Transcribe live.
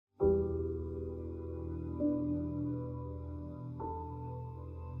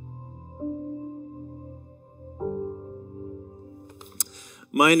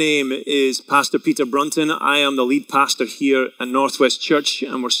My name is Pastor Peter Brunton. I am the lead pastor here at Northwest Church,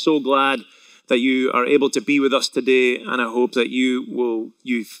 and we're so glad that you are able to be with us today, and I hope that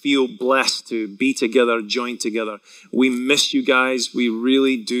you feel blessed to be together, join together. We miss you guys. We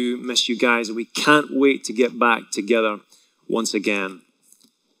really do miss you guys, and we can't wait to get back together once again.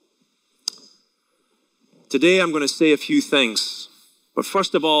 Today I'm going to say a few things, but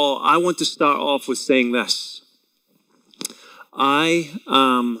first of all, I want to start off with saying this. I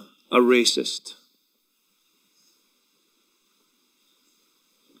am a racist.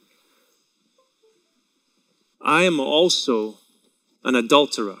 I am also an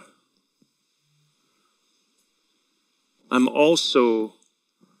adulterer. I'm also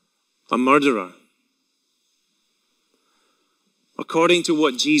a murderer. According to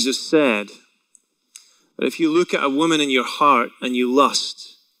what Jesus said, that if you look at a woman in your heart and you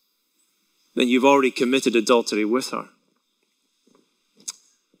lust, then you've already committed adultery with her.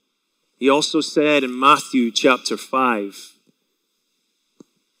 He also said in Matthew chapter 5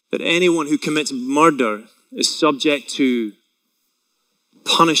 that anyone who commits murder is subject to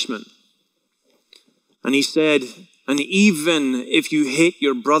punishment. And he said, and even if you hate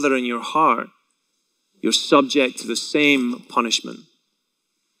your brother in your heart, you're subject to the same punishment.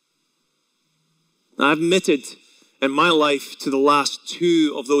 Now, I've admitted in my life to the last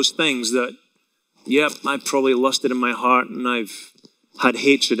two of those things that, yep, I probably lusted in my heart and I've had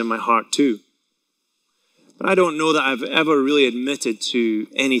hatred in my heart too. But I don't know that I've ever really admitted to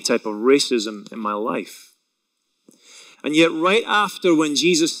any type of racism in my life. And yet right after when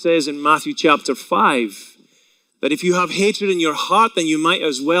Jesus says in Matthew chapter 5 that if you have hatred in your heart, then you might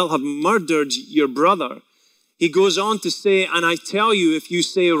as well have murdered your brother. He goes on to say, and I tell you, if you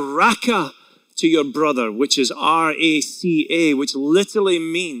say raka to your brother, which is R-A-C-A, which literally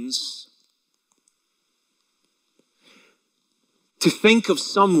means to think of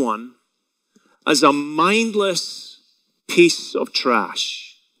someone as a mindless piece of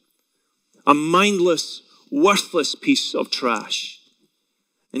trash, a mindless, worthless piece of trash.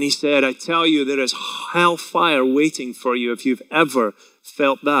 And he said, I tell you, there is hellfire waiting for you if you've ever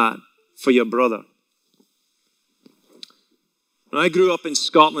felt that for your brother. I grew up in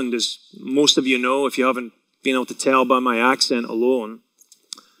Scotland, as most of you know, if you haven't been able to tell by my accent alone.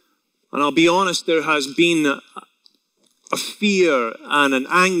 And I'll be honest, there has been a fear and an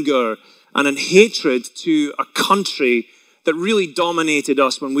anger and a hatred to a country that really dominated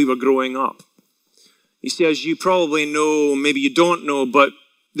us when we were growing up. You see, as you probably know, maybe you don't know, but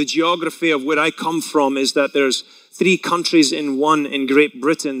the geography of where I come from is that there's three countries in one in Great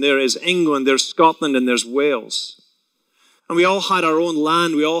Britain. There is England, there's Scotland, and there's Wales. And we all had our own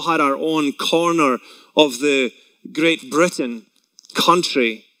land. We all had our own corner of the Great Britain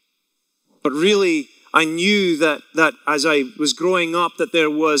country. But really, I knew that as I was growing up, that there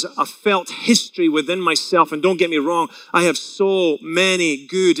was a felt history within myself. And don't get me wrong, I have so many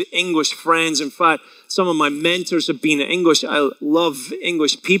good English friends. In fact, some of my mentors have been English. I love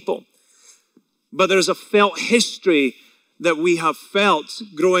English people. But there's a felt history that we have felt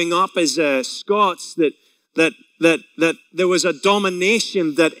growing up as Scots that there was a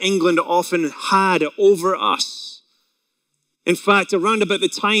domination that England often had over us. In fact, around about the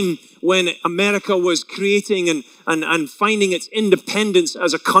time when America was creating and finding its independence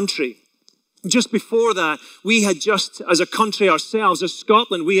as a country, just before that, we had just, as a country ourselves, as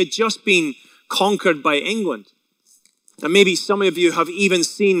Scotland, we had just been conquered by England. And maybe some of you have even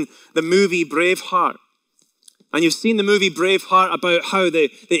seen the movie Braveheart. And you've seen the movie Braveheart about how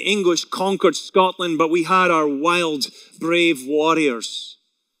the English conquered Scotland, but we had our wild, brave warriors.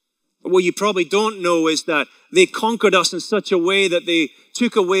 But what you probably don't know is that they conquered us in such a way that they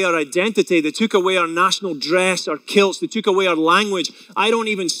took away our identity. They took away our national dress, our kilts. They took away our language. I don't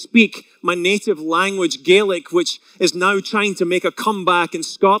even speak my native language, Gaelic, which is now trying to make a comeback in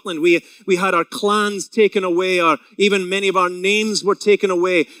Scotland. We had our clans taken away. Even many of our names were taken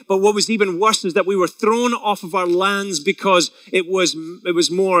away. But what was even worse is that we were thrown off of our lands because it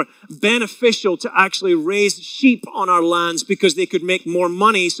was more beneficial to actually raise sheep on our lands because they could make more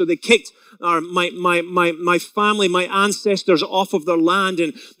money. So they kicked my family, my ancestors off of their land.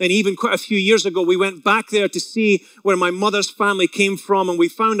 And even quite a few years ago, we went back there to see where my mother's family came from. And we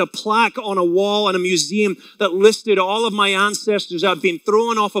found a plaque on a wall in a museum that listed all of my ancestors that had been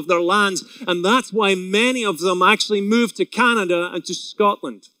thrown off of their lands. And that's why many of them actually moved to Canada and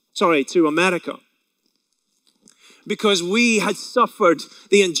to America. Because we had suffered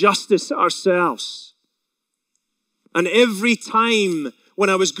the injustice ourselves. And every time when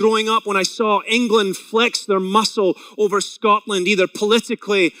I was growing up, when I saw England flex their muscle over Scotland, either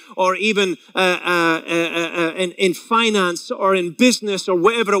politically or even in finance or in business or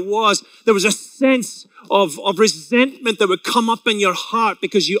whatever it was, there was a sense of resentment that would come up in your heart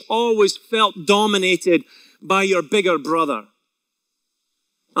because you always felt dominated by your bigger brother.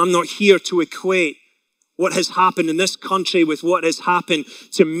 I'm not here to equate what has happened in this country with what has happened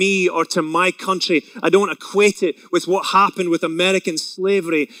to me or to my country. I don't equate it with what happened with American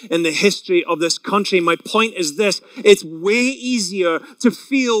slavery in the history of this country. My point is this: it's way easier to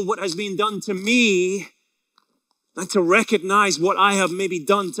feel what has been done to me than to recognize what I have maybe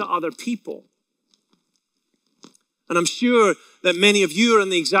done to other people. And I'm sure that many of you are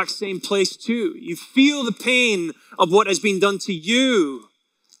in the exact same place too. You feel the pain of what has been done to you.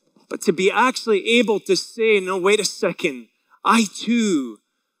 But to be actually able to say, no, wait a second, I too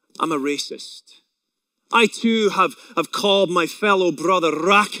am a racist. I too have called my fellow brother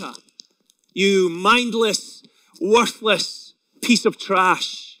Raka, you mindless, worthless piece of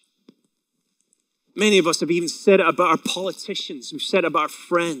trash. Many of us have even said it about our politicians. We've said it about our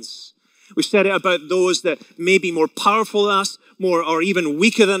friends. We've said it about those that may be more powerful than us, more or even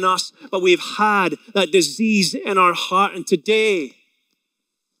weaker than us, but we've had that disease in our heart. And today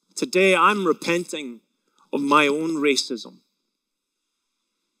I'm repenting of my own racism.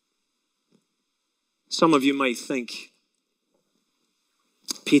 Some of you might think,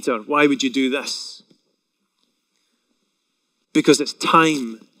 Peter, why would you do this? Because it's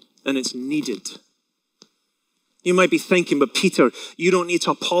time and it's needed. You might be thinking, but Peter, you don't need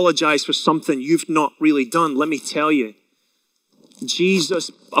to apologize for something you've not really done. Let me tell you, Jesus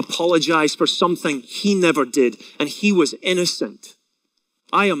apologized for something he never did, and he was innocent.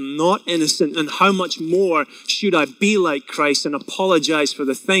 I am not innocent, and how much more should I be like Christ and apologize for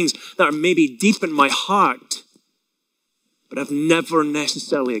the things that are maybe deep in my heart, but I've never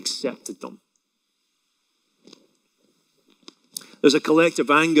necessarily accepted them. There's a collective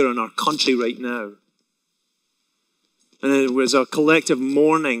anger in our country right now. And there was a collective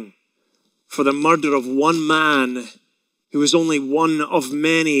mourning for the murder of one man who was only one of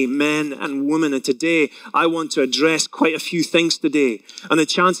many men and women. And today, I want to address quite a few things today. And the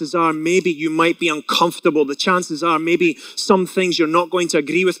chances are maybe you might be uncomfortable. The chances are maybe some things you're not going to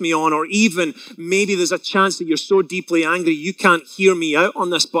agree with me on, or even maybe there's a chance that you're so deeply angry you can't hear me out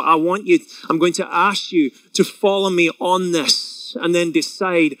on this. But I'm going to ask you to follow me on this and then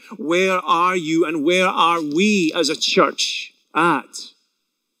decide, where are you and where are we as a church at?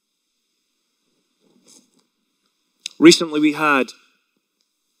 Recently we had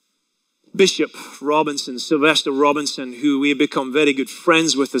Bishop Robinson, Sylvester Robinson, who we have become very good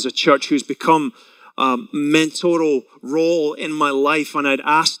friends with as a church, who's become a mentoral role in my life. And I'd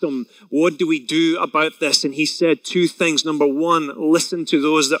asked him, what do we do about this? And he said two things. Number one, listen to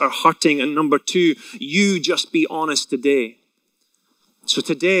those that are hurting. And number two, you just be honest today. So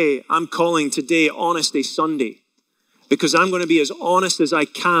today, I'm calling today Honesty Sunday, because I'm going to be as honest as I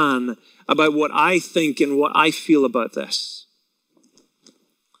can about what I think and what I feel about this.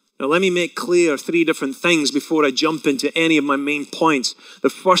 Now, let me make clear three different things before I jump into any of my main points. The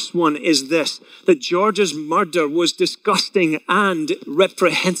first one is this, that George's murder was disgusting and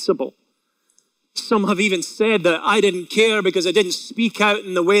reprehensible. Some have even said that I didn't care because I didn't speak out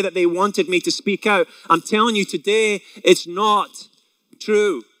in the way that they wanted me to speak out. I'm telling you today, it's not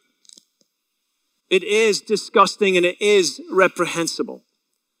true. It is disgusting and it is reprehensible.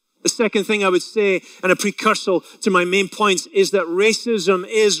 The second thing I would say, and a precursor to my main points, is that racism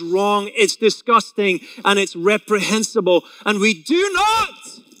is wrong, it's disgusting, and it's reprehensible, and we do not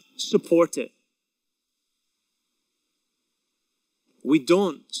support it. We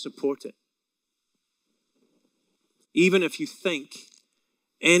don't support it. Even if you think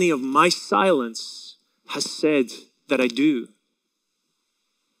any of my silence has said that I do,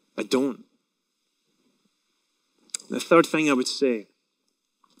 I don't. The third thing I would say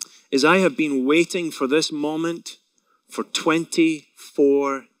is I have been waiting for this moment for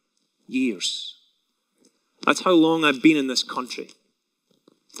 24 years. That's how long I've been in this country.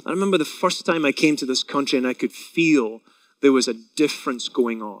 I remember the first time I came to this country and I could feel there was a difference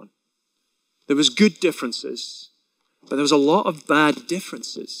going on. There was good differences, but there was a lot of bad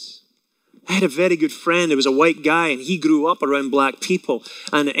differences. I had a very good friend. He was a white guy and he grew up around black people.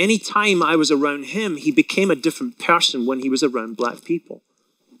 And any time I was around him, he became a different person when he was around black people.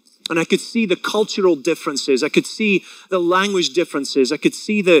 And I could see the cultural differences. I could see the language differences. I could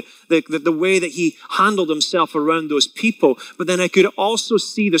see the way that he handled himself around those people. But then I could also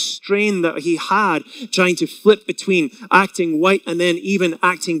see the strain that he had trying to flip between acting white and then even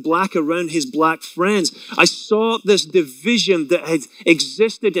acting black around his black friends. I saw this division that had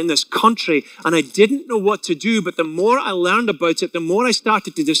existed in this country, and I didn't know what to do. But the more I learned about it, the more I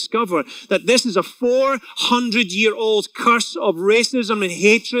started to discover that this is a 400-year-old curse of racism and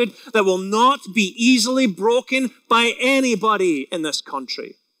hatred that will not be easily broken by anybody in this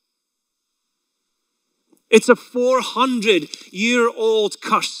country. It's a 400-year-old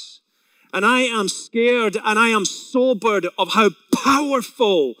curse. And I am scared and I am sobered of how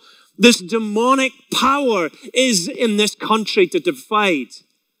powerful this demonic power is in this country to divide.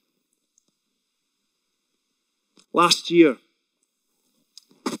 Last year,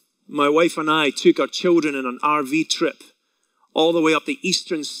 my wife and I took our children on an RV trip all the way up the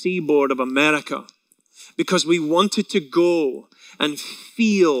eastern seaboard of America because we wanted to go and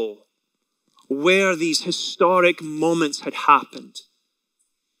feel where these historic moments had happened.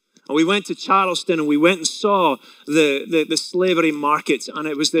 And we went to Charleston and we went and saw the slavery markets, and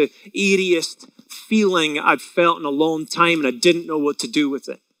it was the eeriest feeling I'd felt in a long time, and I didn't know what to do with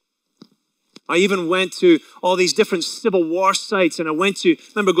it. I even went to all these different Civil War sites, and I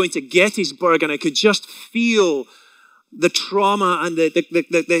remember going to Gettysburg, and I could just feel the trauma and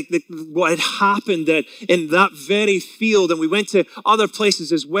what had happened in that very field. And we went to other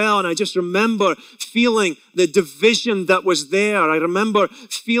places as well, and I just remember feeling the division that was there. I remember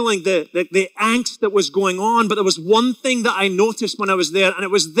feeling the angst that was going on. But there was one thing that I noticed when I was there, and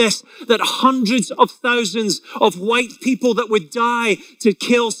it was this: that hundreds of thousands of white people that would die to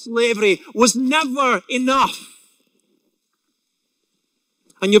kill slavery was never enough.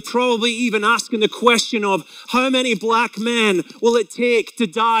 And you're probably even asking the question of how many black men will it take to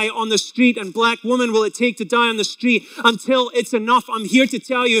die on the street and black women will it take to die on the street until it's enough? I'm here to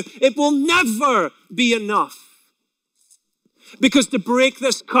tell you it will never be enough. Because to break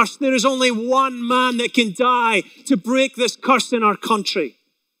this curse, there is only one man that can die to break this curse in our country.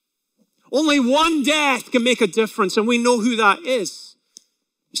 Only one death can make a difference, and we know who that is.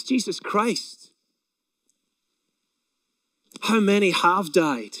 It's Jesus Christ. How many have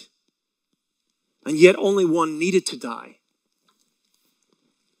died? And yet only one needed to die.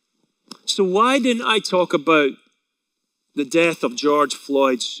 So why didn't I talk about the death of George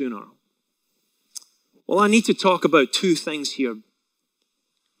Floyd sooner? Well, I need to talk about two things here.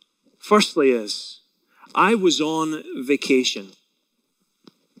 Firstly is, I was on vacation.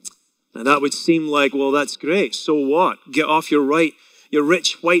 Now that would seem like, well, that's great. So what? Get off your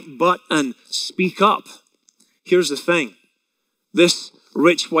rich white butt and speak up. Here's the thing. This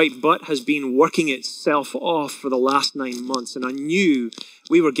rich white butt has been working itself off for the last 9 months, and I knew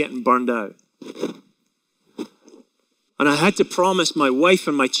we were getting burned out. And I had to promise my wife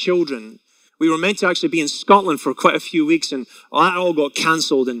and my children. We were meant to actually be in Scotland for quite a few weeks, and that all got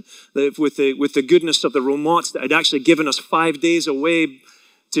cancelled. And with the goodness of the remotes that had actually given us 5 days away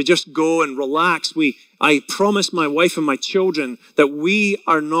to just go and relax, I promised my wife and my children that we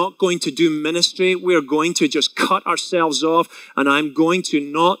are not going to do ministry. We are going to just cut ourselves off, and I'm going to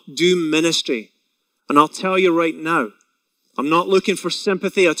not do ministry. And I'll tell you right now, I'm not looking for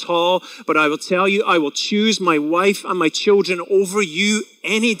sympathy at all, but I will tell you, I will choose my wife and my children over you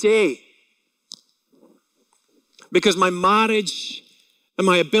any day. Because my marriage and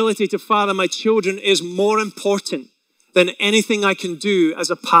my ability to father my children is more important than anything I can do as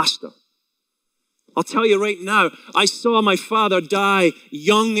a pastor. I'll tell you right now, I saw my father die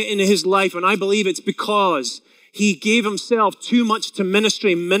young in his life, and I believe it's because he gave himself too much to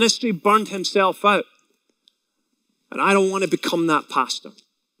ministry. Ministry burned himself out. And I don't want to become that pastor.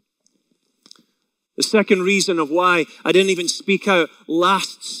 The second reason of why I didn't even speak out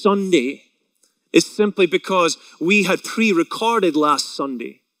last Sunday is simply because we had pre-recorded last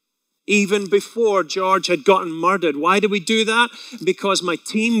Sunday, even before George had gotten murdered. Why did we do that? Because my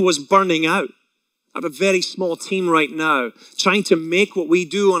team was burning out. I have a very small team right now trying to make what we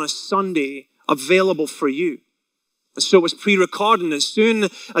do on a Sunday available for you. And so it was pre-recorded. As soon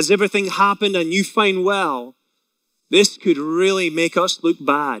as everything happened and you find, well, this could really make us look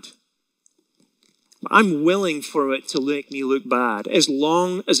bad. I'm willing for it to make me look bad as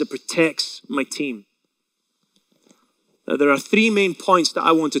long as it protects my team. Now, there are three main points that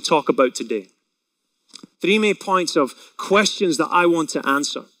I want to talk about today. Three main points of questions that I want to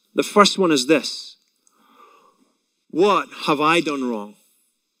answer. The first one is this: what have I done wrong?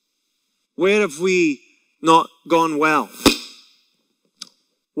 Where have we not gone well?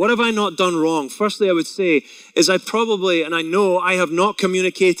 What have I not done wrong? Firstly, I would say is I probably, and I know I have not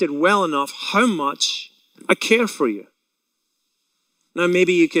communicated well enough how much I care for you. Now,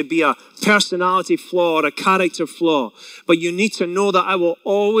 maybe you could be a personality flaw or a character flaw, but you need to know that I will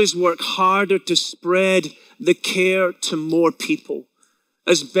always work harder to spread the care to more people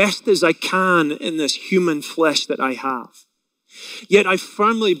as best as I can in this human flesh that I have. Yet I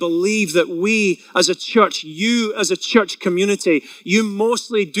firmly believe that we as a church, you as a church community, you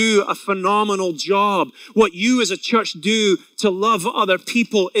mostly do a phenomenal job. What you as a church do to love other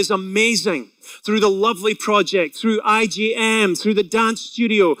people is amazing. Through the Lovely Project, through IGM, through the dance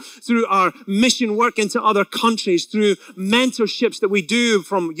studio, through our mission work into other countries, through mentorships that we do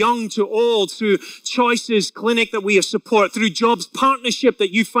from young to old, through Choices Clinic that we support, through Jobs Partnership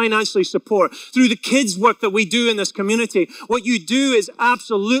that you financially support, through the kids work that we do in this community. What you do is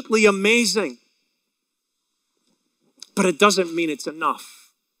absolutely amazing. But it doesn't mean it's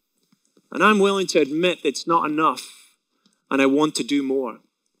enough. And I'm willing to admit it's not enough, and I want to do more.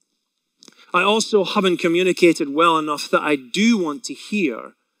 I also haven't communicated well enough that I do want to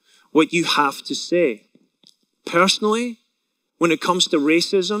hear what you have to say. Personally, when it comes to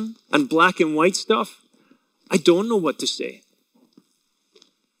racism and black and white stuff, I don't know what to say.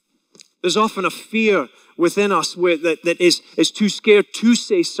 There's often a fear within us that is too scared to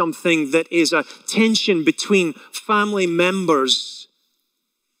say something, that is a tension between family members.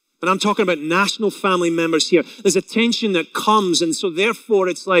 And I'm talking about national family members here. There's a tension that comes, and so therefore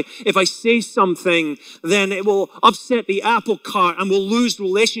it's like, if I say something, then it will upset the apple cart and we'll lose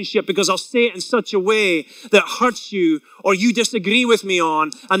relationship because I'll say it in such a way that hurts you or you disagree with me on,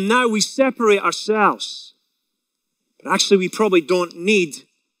 and now we separate ourselves. But actually we probably don't need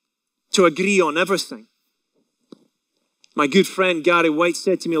to agree on everything. My good friend Gary White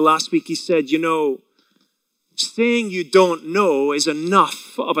said to me last week, he said, you know, saying you don't know is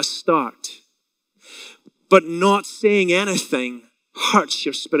enough of a start, but not saying anything hurts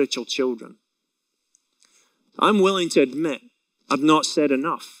your spiritual children. I'm willing to admit I've not said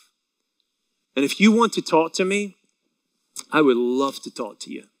enough. And if you want to talk to me, I would love to talk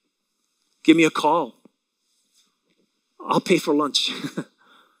to you. Give me a call. I'll pay for lunch.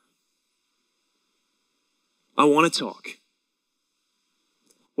 I want to talk.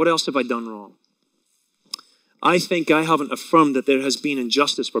 What else have I done wrong? I think I haven't affirmed that there has been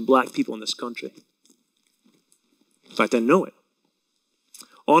injustice for black people in this country. In fact, I know it.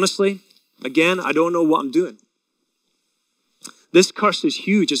 Honestly, again, I don't know what I'm doing. This curse is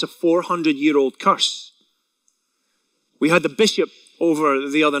huge. It's a 400-year-old curse. We had the bishop over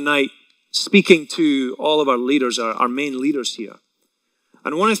the other night speaking to all of our leaders, our main leaders here.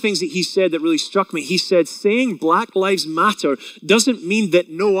 And one of the things that he said that really struck me, he said, saying Black Lives Matter doesn't mean that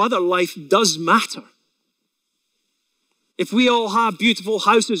no other life does matter. If we all have beautiful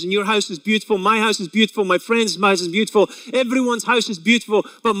houses, and your house is beautiful, my house is beautiful, my friend's house is beautiful, everyone's house is beautiful,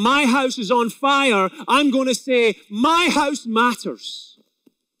 but my house is on fire, I'm going to say, my house matters.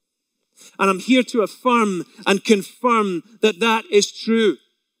 And I'm here to affirm and confirm that that is true.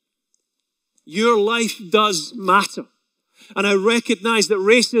 Your life does matter. And I recognize that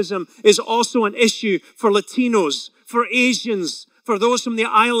racism is also an issue for Latinos, for Asians, for those from the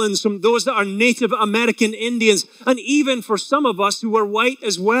islands, from those that are Native American Indians, and even for some of us who are white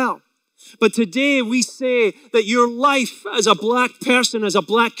as well. But today we say that your life as a black person, as a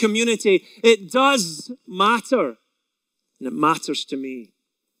black community, it does matter. And it matters to me.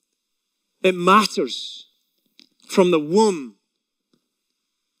 It matters from the womb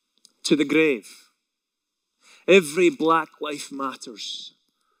to the grave. Every black life matters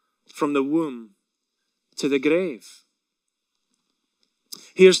from the womb to the grave.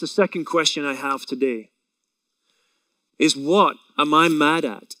 Here's the second question I have today, is what am I mad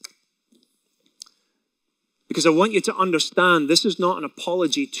at? Because I want you to understand this is not an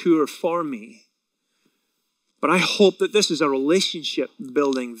apology tour for me, but I hope that this is a relationship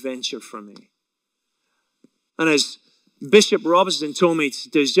building venture for me. And as Bishop Robinson told me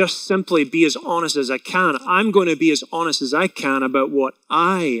to just simply be as honest as I can, I'm going to be as honest as I can about what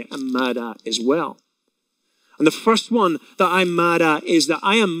I am mad at as well. And the first one that I'm mad at is that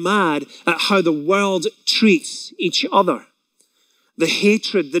I am mad at how the world treats each other. The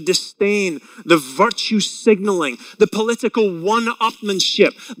hatred, the disdain, the virtue signaling, the political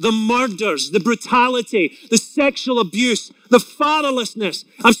one-upmanship, the murders, the brutality, the sexual abuse, the fatherlessness.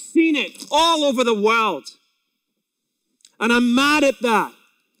 I've seen it all over the world. And I'm mad at that.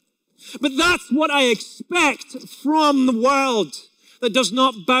 But that's what I expect from the world that does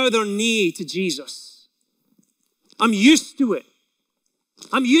not bow their knee to Jesus. I'm used to it.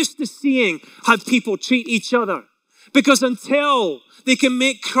 I'm used to seeing how people treat each other. Because until they can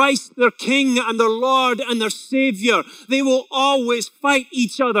make Christ their King and their Lord and their Savior, they will always fight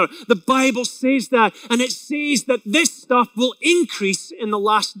each other. The Bible says that, and it says that this stuff will increase in the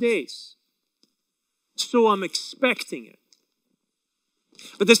last days. So I'm expecting it.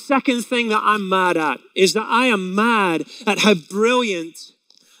 But the second thing that I'm mad at is that I am mad at how brilliant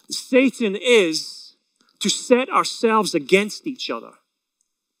Satan is to set ourselves against each other.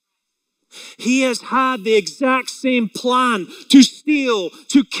 He has had the exact same plan to steal,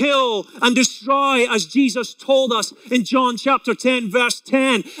 to kill, and destroy as Jesus told us in John chapter 10, verse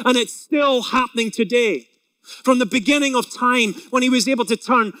 10, and it's still happening today. From the beginning of time, when he was able to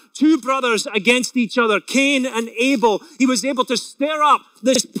turn two brothers against each other, Cain and Abel, he was able to stir up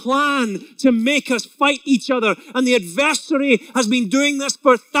this plan to make us fight each other. And the adversary has been doing this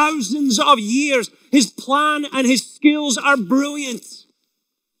for thousands of years. His plan and his skills are brilliant.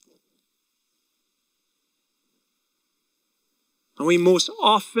 And we most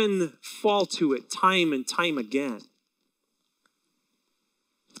often fall to it time and time again.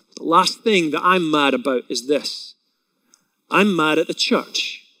 The last thing that I'm mad about is this. I'm mad at the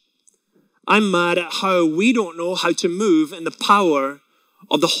church. I'm mad at how we don't know how to move in the power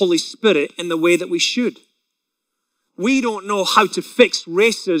of the Holy Spirit in the way that we should. We don't know how to fix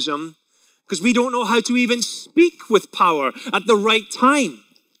racism because we don't know how to even speak with power at the right time.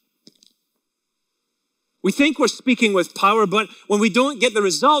 We think we're speaking with power, but when we don't get the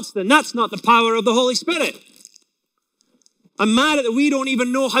results, then that's not the power of the Holy Spirit. I'm mad at that we don't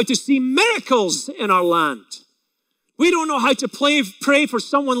even know how to see miracles in our land. We don't know how to pray for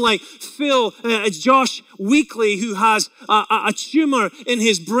someone like Josh Weekly, who has a tumor in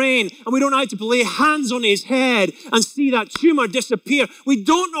his brain, and we don't know how to lay hands on his head and see that tumor disappear. We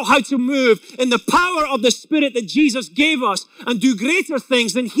don't know how to move in the power of the Spirit that Jesus gave us and do greater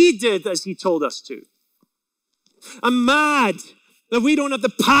things than he did as he told us to. I'm mad that we don't have the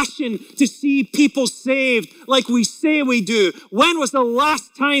passion to see people saved like we say we do. When was the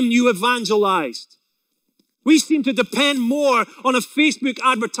last time you evangelized? We seem to depend more on a Facebook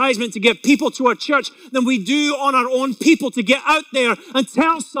advertisement to get people to our church than we do on our own people to get out there and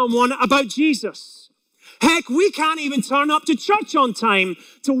tell someone about Jesus. Heck, we can't even turn up to church on time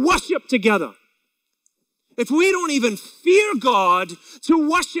to worship together. If we don't even fear God to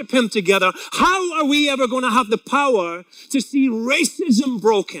worship him together, how are we ever going to have the power to see racism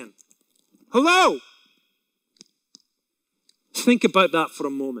broken? Hello? Think about that for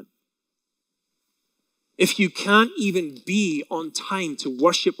a moment. If you can't even be on time to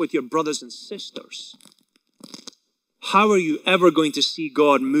worship with your brothers and sisters, how are you ever going to see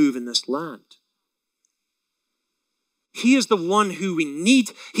God move in this land? He is the one who we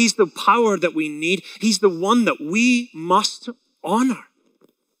need. He's the power that we need. He's the one that we must honor.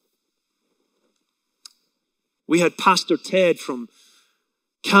 We had Pastor Ted from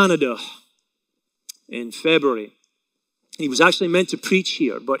Canada in February. He was actually meant to preach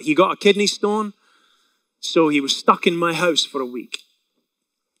here, but he got a kidney stone, so he was stuck in my house for a week.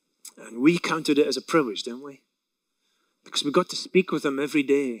 And we counted it as a privilege, didn't we? Because we got to speak with him every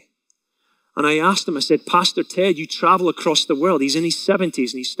day. And I asked him, I said, Pastor Ted, you travel across the world. He's in his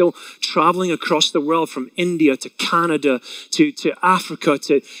 70s and he's still traveling across the world from India to Canada to Africa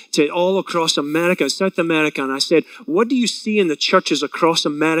to all across America, South America. And I said, what do you see in the churches across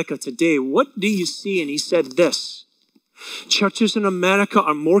America today? What do you see? And he said this. Churches in America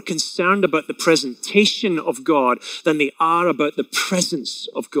are more concerned about the presentation of God than they are about the presence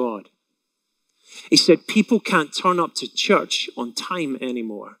of God. He said, people can't turn up to church on time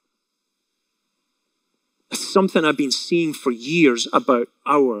anymore. It's something I've been seeing for years about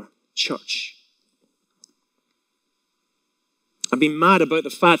our church. I've been mad about the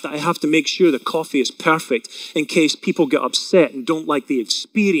fact that I have to make sure the coffee is perfect in case people get upset and don't like the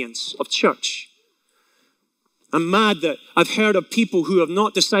experience of church. I'm mad that I've heard of people who have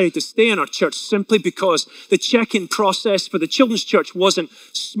not decided to stay in our church simply because the check-in process for the children's church wasn't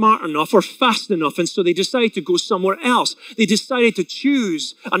smart enough or fast enough, and so they decided to go somewhere else. They decided to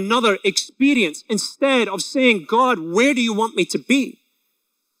choose another experience instead of saying, God, where do you want me to be?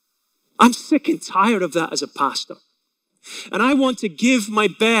 I'm sick and tired of that as a pastor. And I want to give my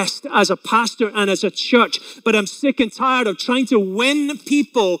best as a pastor and as a church, but I'm sick and tired of trying to win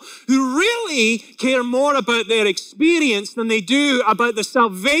people who really care more about their experience than they do about the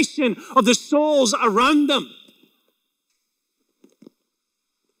salvation of the souls around them.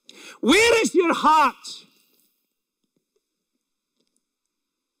 Where is your heart?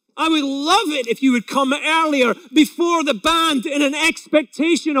 I would love it if you would come earlier before the band in an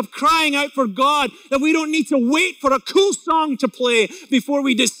expectation of crying out for God, that we don't need to wait for a cool song to play before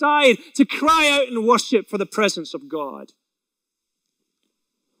we decide to cry out in worship for the presence of God.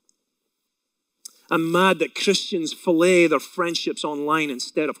 I'm mad that Christians fillet their friendships online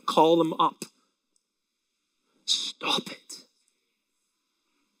instead of call them up. Stop it.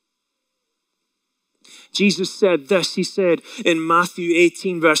 Jesus said this, he said in Matthew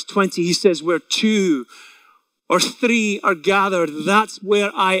 18 verse 20, he says, where 2 or 3 are gathered, that's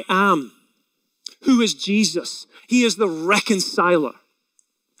where I am. Who is Jesus? He is the reconciler.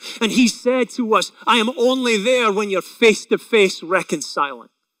 And he said to us, I am only there when you're face to face reconciling.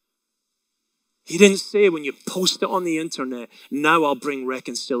 He didn't say when you post it on the internet, now I'll bring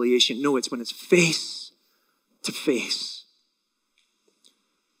reconciliation. No, it's when it's face to face.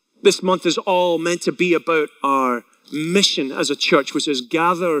 This month is all meant to be about our mission as a church, which is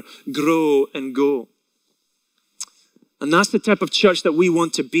gather, grow, and go. And that's the type of church that we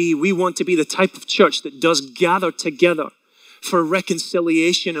want to be. We want to be the type of church that does gather together for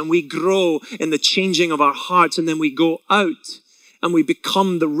reconciliation, and we grow in the changing of our hearts, and then we go out and we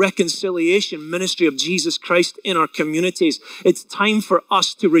become the reconciliation ministry of Jesus Christ in our communities. It's time for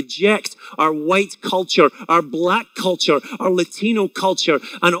us to reject our white culture, our black culture, our Latino culture,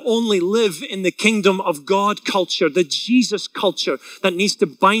 and only live in the kingdom of God culture, the Jesus culture that needs to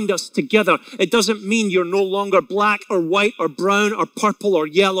bind us together. It doesn't mean you're no longer black or white or brown or purple or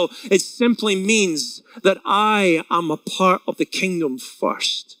yellow. It simply means that I am a part of the kingdom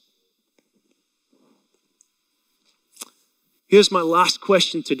first. Here's my last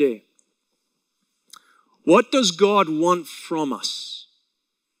question today. What does God want from us?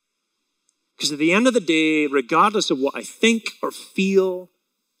 Because at the end of the day, regardless of what I think or feel,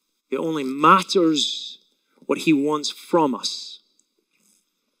 it only matters what he wants from us.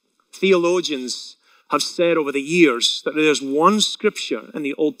 Theologians have said over the years that there's one scripture in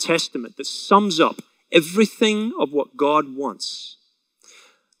the Old Testament that sums up everything of what God wants.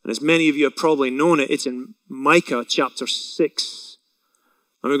 And as many of you have probably known it, it's in Micah chapter 6.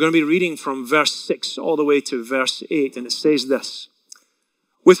 And we're going to be reading from verse 6 all the way to verse 8. And it says this,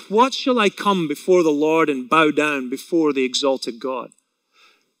 with what shall I come before the Lord and bow down before the exalted God?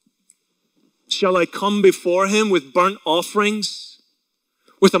 Shall I come before him with burnt offerings,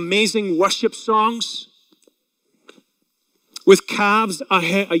 with amazing worship songs, with calves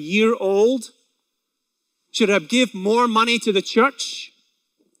a year old? Should I give more money to the church?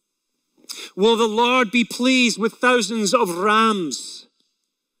 Will the Lord be pleased with thousands of rams?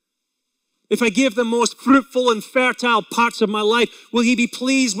 If I give the most fruitful and fertile parts of my life, will he be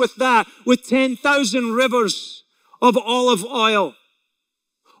pleased with that, with 10,000 rivers of olive oil?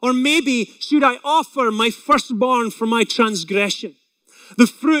 Or maybe should I offer my firstborn for my transgression, the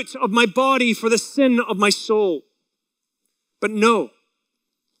fruit of my body for the sin of my soul? But no,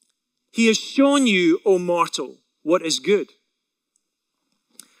 he has shown you, O mortal, what is good.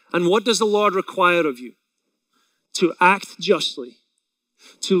 And what does the Lord require of you? To act justly,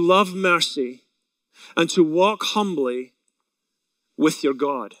 to love mercy, and to walk humbly with your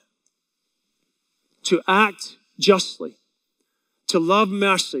God. To act justly, to love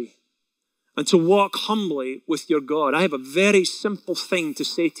mercy, and to walk humbly with your God. I have a very simple thing to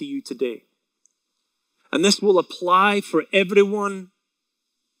say to you today. And this will apply for everyone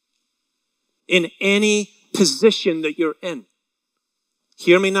in any position that you're in.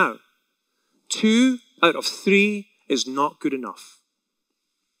 Hear me now. 2 out of 3 is not good enough.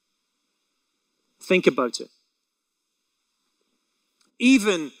 Think about it.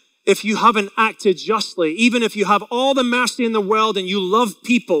 Even if you haven't acted justly, even if you have all the mercy in the world and you love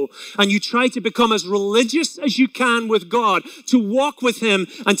people and you try to become as religious as you can with God, to walk with him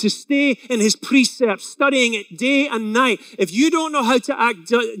and to stay in his precepts, studying it day and night, if you don't know how to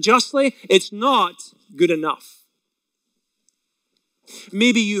act justly, it's not good enough.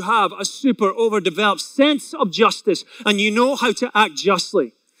 Maybe you have a super overdeveloped sense of justice and you know how to act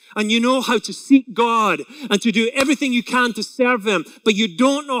justly and you know how to seek God and to do everything you can to serve him, but you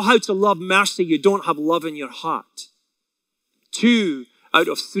don't know how to love mercy. You don't have love in your heart. 2 out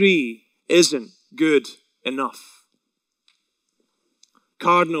of 3 isn't good enough.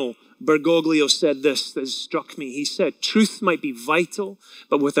 Cardinal Bergoglio said this that struck me. He said, truth might be vital,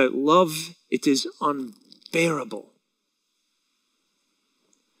 but without love, it is unbearable.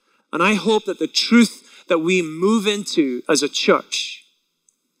 And I hope that the truth that we move into as a church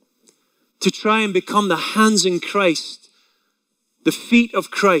to try and become the hands in Christ, the feet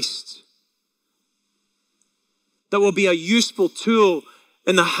of Christ, that will be a useful tool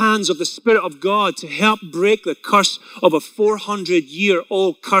in the hands of the Spirit of God to help break the curse of a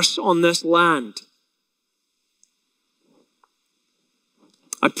 400-year-old curse on this land.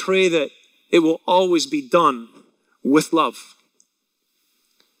 I pray that it will always be done with love,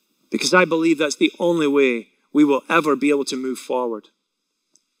 because I believe that's the only way we will ever be able to move forward.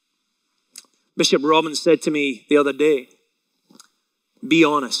 Bishop Robbins said to me the other day, be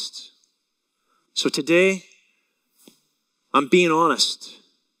honest. So today, I'm being honest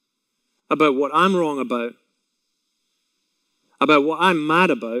about what I'm wrong about what I'm mad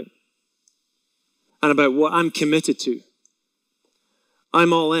about, and about what I'm committed to.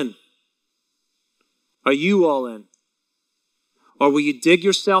 I'm all in. Are you all in? Or will you dig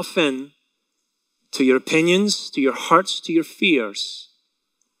yourself in to your opinions, to your hurts, to your fears,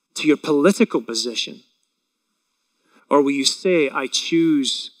 to your political position? Or will you say, I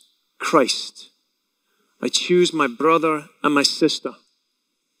choose Christ. I choose my brother and my sister.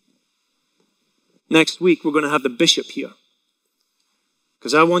 Next week, we're going to have the bishop here,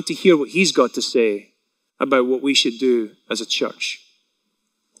 because I want to hear what he's got to say about what we should do as a church.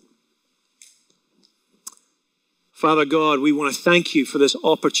 Father God, we want to thank you for this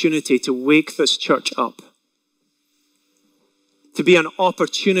opportunity to wake this church up, to be an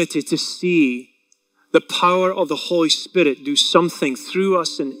opportunity to see the power of the Holy Spirit do something through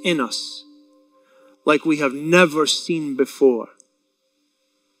us and in us like we have never seen before.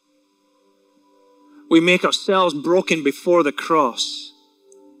 We make ourselves broken before the cross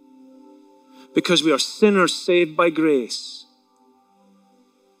because we are sinners saved by grace.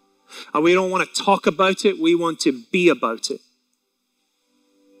 And we don't want to talk about it, we want to be about it.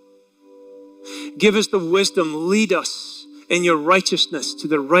 Give us the wisdom, lead us in your righteousness to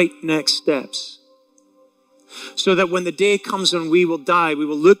the right next steps, so that when the day comes and we will die, we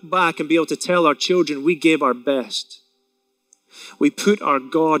will look back and be able to tell our children we gave our best. We put our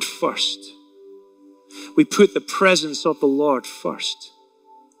God first. We put the presence of the Lord first.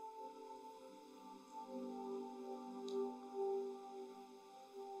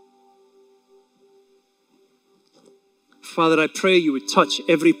 Father, I pray you would touch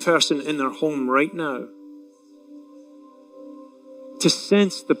every person in their home right now to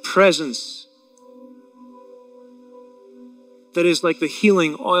sense the presence that is like the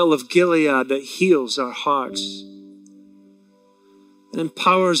healing oil of Gilead that heals our hearts and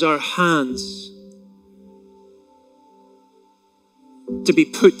empowers our hands to be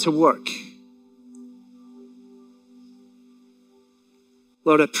put to work.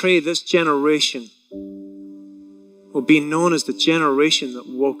 Lord, I pray this generation will be known as the generation that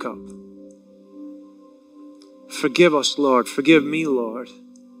woke up. Forgive us, Lord. Forgive me, Lord.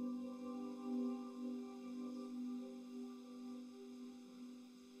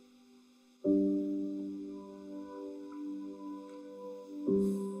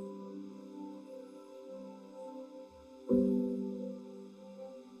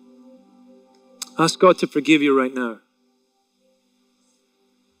 Ask God to forgive you right now.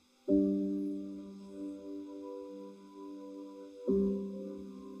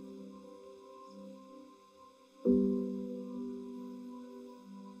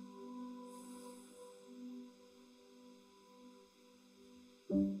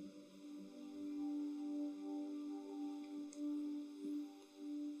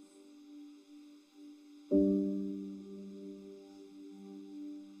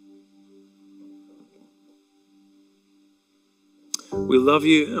 We love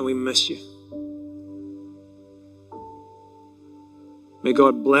you and we miss you. May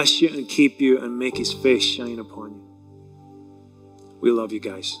God bless you and keep you and make his face shine upon you. We love you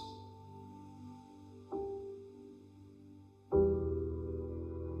guys.